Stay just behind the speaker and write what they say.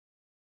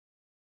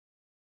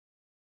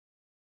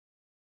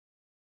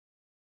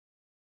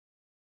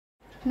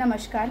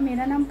नमस्कार,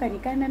 मेरा नाम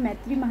कनिका है। मैं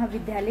मैत्री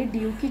महाविद्यालय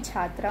डीयू की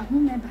छात्रा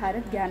हूँ। मैं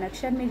भारत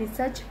ज्ञानाक्षर में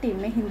रिसर्च टीम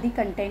में हिंदी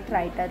कंटेंट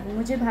राइटर हूँ।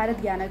 मुझे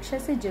भारत ज्ञानाक्षर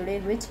से जुड़े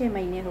हुए 6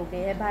 महीने हो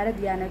गए हैं। भारत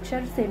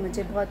ज्ञानाक्षर से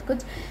मुझे बहुत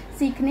कुछ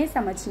सीखने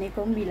समझने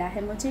को मिला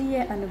है। मुझे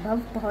ये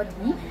अनुभव बहुत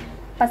ही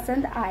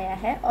पसंद आया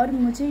है और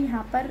मुझे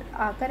यहाँ पर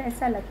आकर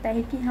ऐसा लगता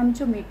है कि हम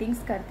जो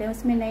मीटिंग्स करते हैं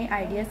उसमें नए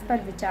आइडियाज़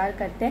पर विचार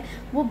करते हैं,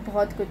 वो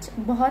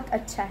बहुत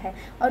अच्छा है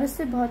और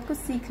उससे बहुत कुछ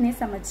सीखने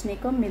समझने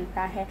को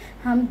मिलता है।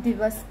 हम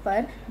दिवस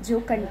पर जो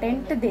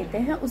कंटेंट देते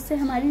हैं उससे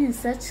हमारी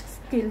रिसर्च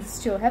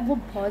स्किल्स जो है वो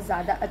बहुत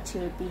ज़्यादा अच्छी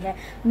होती है।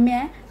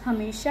 मैं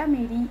हमेशा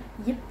मेरी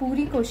ये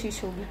पूरी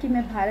कोशिश होगी कि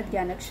मैं भारत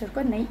ज्ञानाक्षर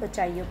को नई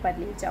ऊंचाइयों पर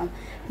ले जाऊँ।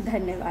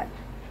 धन्यवाद।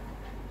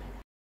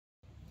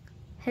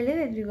 Hello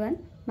everyone,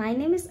 my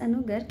name is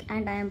Anu Garg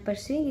and I am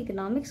pursuing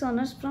economics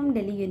honors from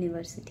Delhi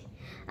University,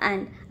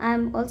 and I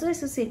am also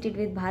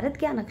associated with Bharat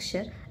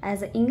Gyanakshar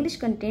as an English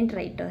content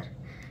writer.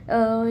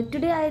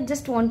 Today I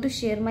just want to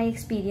share my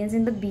experience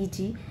in the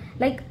BG.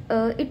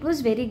 It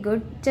was very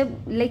good.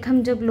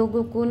 हम जब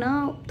लोगों को ना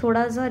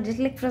थोड़ा सा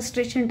जैसे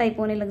frustration type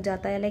होने लग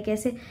जाता है,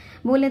 ऐसे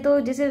बोले तो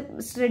जैसे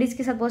स्टडीज़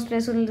के साथ बहुत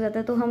स्ट्रेस होने लग जाता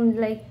है, तो हम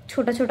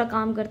छोटा छोटा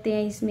काम करते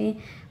हैं इसमें।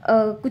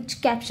 कुछ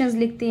कैप्शंस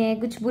लिखते हैं,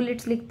 कुछ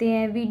बुलेट्स लिखते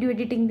हैं, वीडियो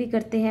एडिटिंग भी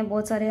करते हैं।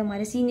 बहुत सारे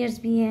हमारे सीनियर्स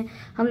भी हैं,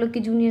 हम लोग के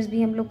जूनियर्स भी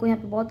हैं। हम लोग को यहाँ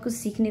पे बहुत कुछ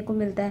सीखने को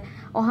मिलता है।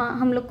 और हाँ,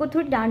 हम लोग को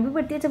थोड़ी डांट भी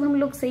पड़ती है जब हम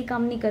लोग सही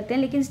काम नहीं करते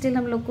हैं, लेकिन स्टिल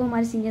हम लोग को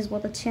हमारे सीनियर्स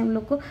बहुत अच्छे हैं, हम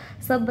लोग को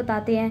सब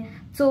बताते हैं।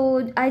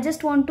 सो आई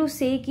जस्ट वॉन्ट टू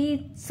से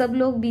कि सब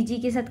लोग बीजी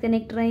के साथ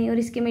कनेक्ट रहें और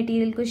इसके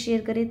मटेरियल को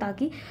शेयर करें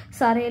ताकि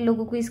सारे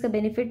लोगों को इसका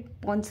बेनिफिट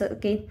पहुँच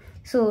सके।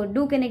 So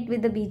do connect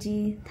with the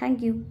busy.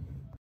 Thank you.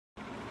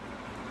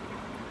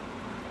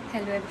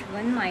 Hello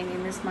everyone, my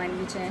name is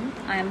मानवी Jain.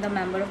 I am the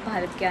member of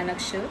Bharat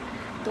ज्ञानाक्षर।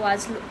 तो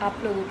आज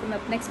आप लोगों को मैं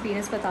अपना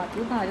एक्सपीरियंस बताती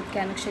हूँ भारत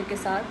ज्ञानाक्षर के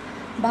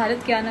साथ।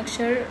 भारत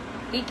ज्ञानाक्षर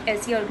एक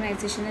ऐसी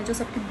ऑर्गेनाइजेशन है जो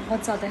सबकी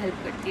बहुत ज़्यादा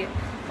हेल्प करती है,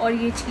 और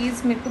ये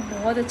चीज़ मेरे को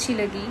बहुत अच्छी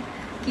लगी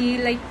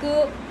कि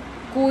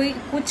कोई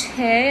कुछ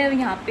है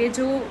यहाँ पे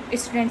जो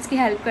स्टूडेंट्स की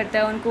हेल्प करता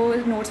है, उनको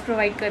नोट्स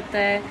प्रोवाइड करता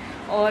है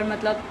और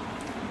मतलब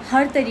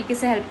हर तरीके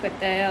से हेल्प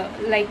करता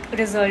है।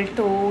 रिज़ल्ट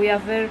हो या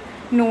फिर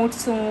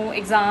नोट्स हो,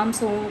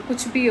 एग्ज़ाम्स हो,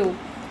 कुछ भी हो।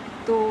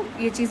 तो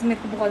ये चीज़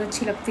मेरे को बहुत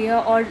अच्छी लगती है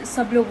और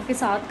सब लोगों के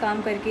साथ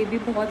काम करके भी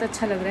बहुत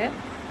अच्छा लग रहा है।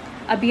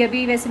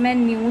 अभी वैसे मैं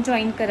न्यू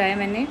ज्वाइन करा है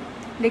मैंने,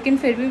 लेकिन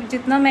फिर भी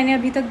जितना मैंने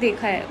अभी तक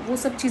देखा है वो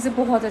सब चीज़ें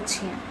बहुत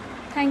अच्छी हैं।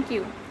 Thank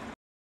you.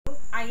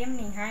 I am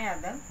Neha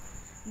Yadav,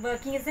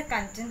 working as a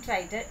content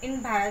writer in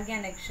Bharat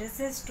Gyanakshar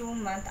since 2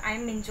 months. I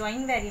am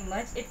enjoying very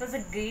much. It was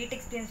a great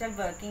experience while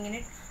working in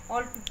it.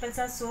 All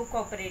people are so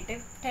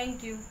cooperative.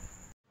 Thank you.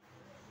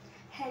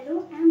 Hello,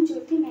 I am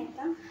Jyoti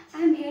Mehta. I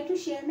am here to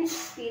share my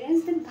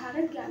experience with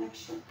Bharat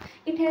Gyanakshar.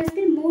 It has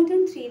been more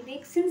than 3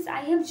 weeks since I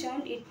have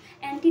joined it,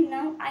 and till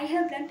now I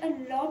have learned a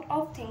lot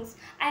of things.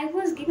 I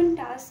was given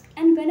tasks,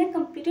 and when I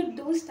completed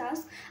those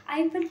tasks, I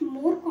felt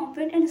more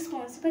confident and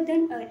responsible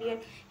than earlier.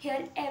 Here,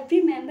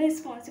 every member is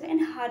responsible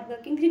and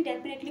hardworking, which is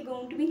definitely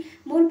going to be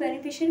more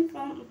beneficial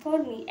for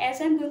me,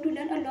 as I am going to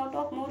learn a lot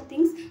of more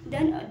things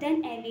than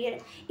earlier.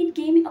 It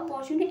gave me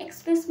opportunity to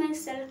express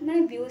myself, my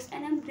views,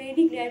 and I am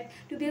really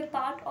glad to be a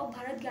part of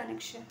Bharat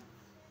Gyanakshar.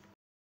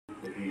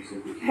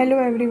 Hello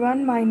everyone,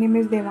 my name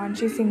is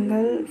Devanshi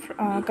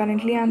Singhal.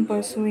 Currently I am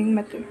pursuing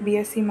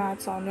BSc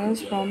Maths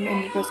Honours from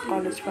Indraprastha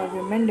College for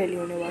Women, Delhi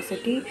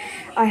University.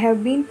 I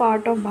have been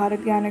part of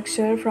Bharat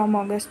Gyanakshar from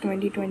August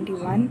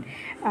 2021,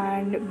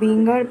 and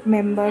being a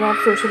member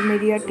of social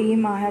media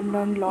team, I have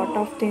learned lot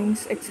of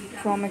things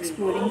from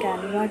exploring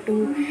Canva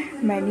to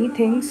many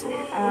things,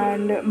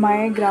 and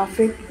my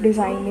graphic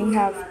designing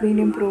have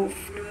been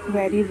improved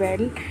very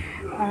well.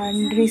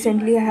 And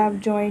recently I have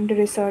joined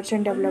research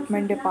and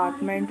development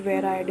department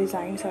where I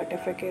design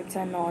certificates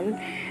and all,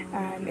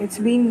 and it's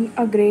been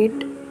a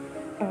great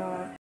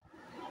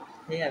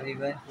Hey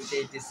everyone,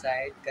 Hitesh this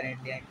side.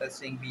 Currently I'm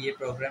pursuing BA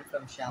program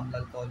from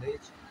Shamlal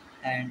College,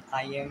 and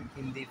I am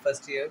in the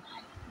first year,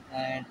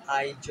 and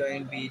I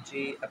joined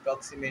BG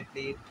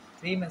approximately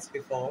 3 months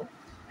before,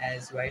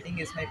 as writing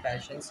is my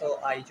passion. So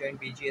I joined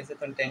BG as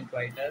a content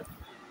writer,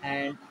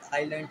 and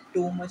I learned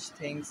too much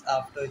things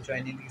after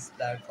joining this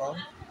platform,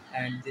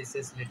 and this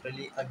is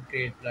literally a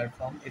great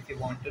platform if you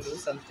want to do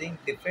something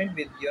different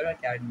with your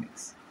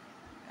academics.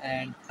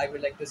 And I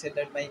would like to say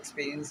that my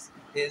experience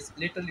is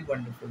literally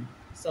wonderful.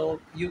 So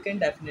you can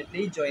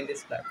definitely join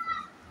this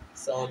platform.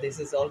 So this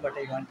is all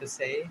what I want to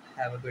say.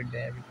 Have a good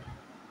day, everyone.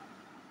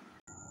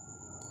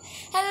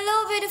 Hello,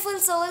 beautiful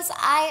souls.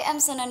 I am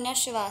Sananya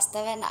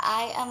Srivastav and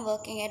I am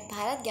working at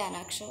Bharat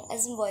Gyanakshar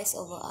as a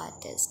voice-over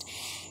artist.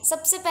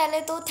 सबसे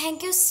पहले तो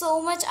thank you so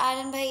much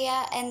Aryan भैया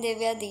and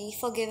Divya Di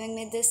for giving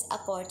me this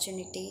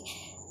opportunity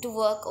to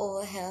work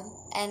over here,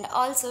 and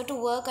also to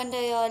work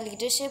under your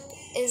leadership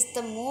is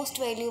the most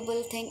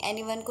valuable thing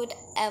anyone could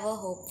ever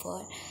hope for.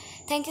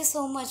 Thank you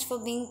so much for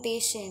being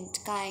patient,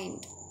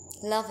 kind,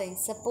 loving,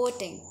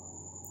 supporting,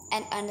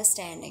 and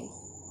understanding.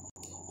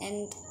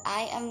 And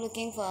I am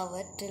looking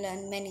forward to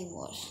learn many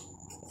more.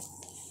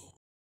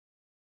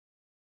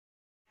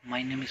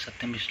 My name is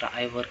Satyam Mishra.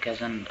 I work as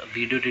a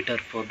video editor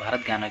for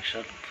Bharat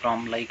Gyanakshar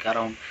from like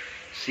around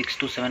 6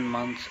 to 7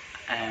 months.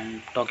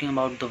 And talking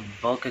about the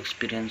work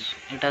experience,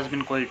 it has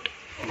been quite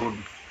good.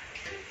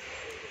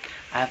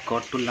 I have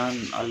got to learn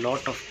a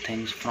lot of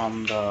things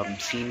from the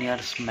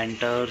seniors,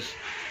 mentors,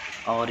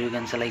 or you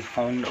can say like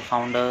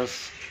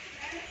founders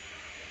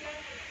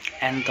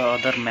and the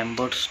other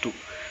members too.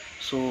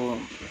 So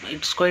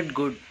it's quite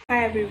good.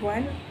 Hi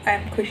everyone,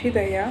 I'm Khushi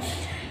Daya,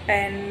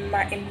 and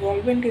my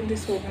involvement in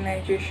this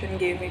organization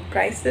gave me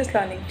priceless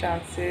learning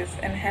chances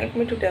and helped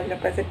me to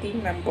develop as a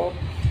team member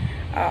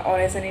or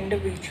as an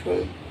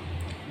individual.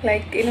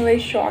 Like in a very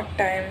short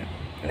time,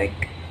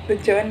 like the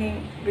journey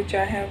which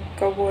I have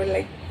covered,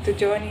 like the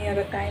journey and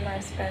the time I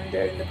spent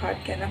there in the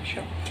Bharat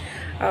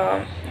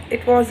Gyanakshar,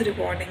 it was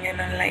rewarding and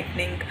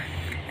enlightening.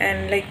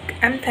 And like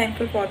I'm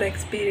thankful for the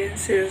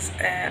experiences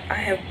I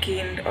have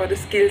gained or the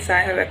skills I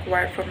have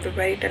acquired from the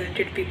very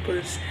talented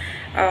peoples,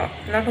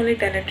 not only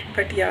talented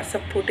but yeah,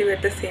 supportive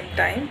at the same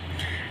time.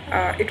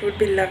 It would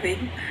be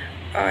loving,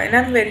 and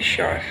I'm very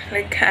sure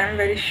like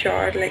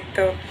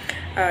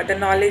the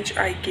knowledge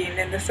I gained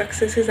and the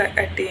successes I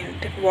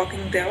attained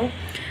working there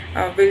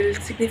will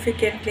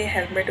significantly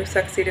help me to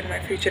succeed in my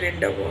future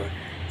endeavor.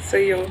 So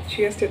yo,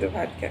 cheers to the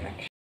Bharat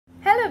Gyanakshar.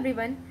 Hello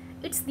everyone,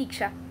 it's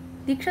Diksha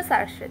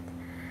Sarshit.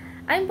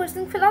 I am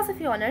pursuing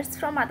philosophy honors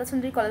from Mata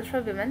Sundari College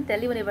for Women,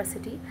 Delhi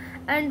University,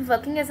 and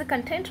working as a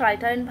content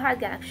writer in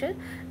Bharat Gyanakshar.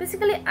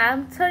 Basically, I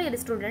am third year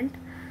student,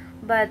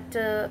 but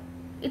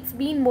it's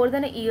been more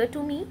than a year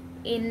to me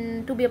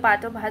to be a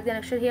part of Bharat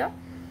Gyanakshar here.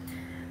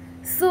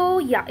 So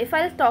yeah, if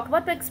I'll talk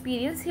about my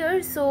experience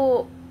here,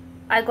 so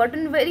I got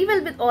on very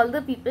well with all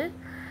the people,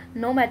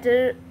 no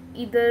matter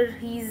either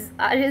he's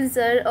Aryan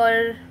sir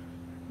or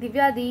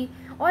Divyadi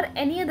or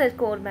any other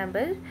core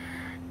member.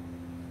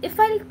 If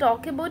I'll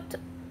talk about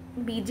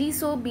BG,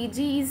 so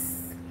BG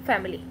is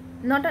family,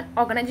 not an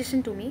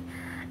organization to me,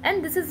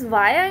 and this is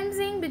why I am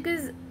saying,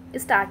 because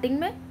starting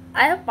में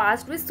I have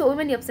passed with so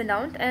many ups and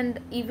downs, and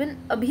even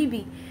अभी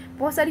भी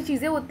बहुत सारी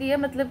चीज़ें होती है,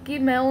 मतलब कि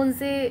मैं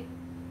उनसे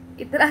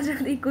इतना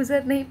जल्दी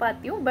गुजर नहीं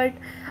पाती हूँ, but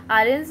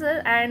Aryan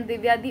sir and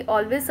Divyadi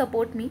always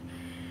support me.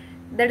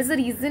 That is the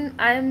reason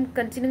I am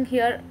continuing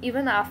here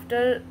even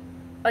after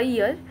a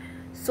year.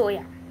 So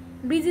yeah,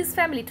 BG is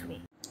family to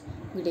me.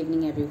 Good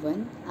evening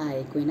everyone,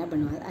 I Koina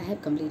Banwal. I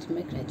have completed my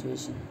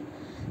graduation.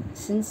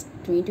 Since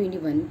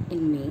 2021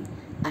 in May,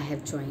 I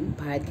have joined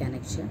Bharat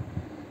Gyanakshar.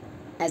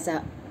 As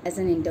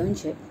an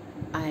internship,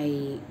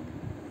 I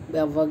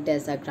worked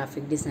as a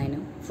graphic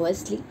designer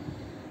firstly,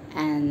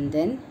 and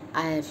then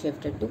I have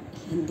shifted to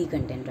Hindi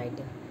content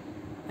writer.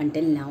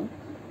 Until now,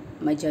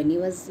 my journey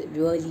was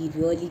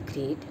really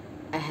great.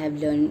 I have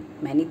learned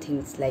many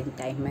things like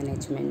time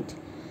management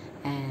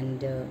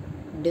and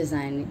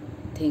design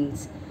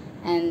things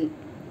and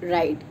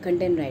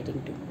content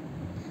writing too.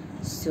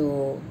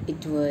 So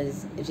it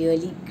was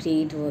really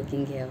great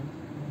working here.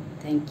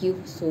 Thank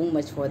you so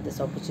much for this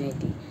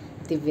opportunity,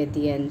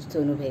 Divyati and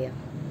Sonu Bhaiya.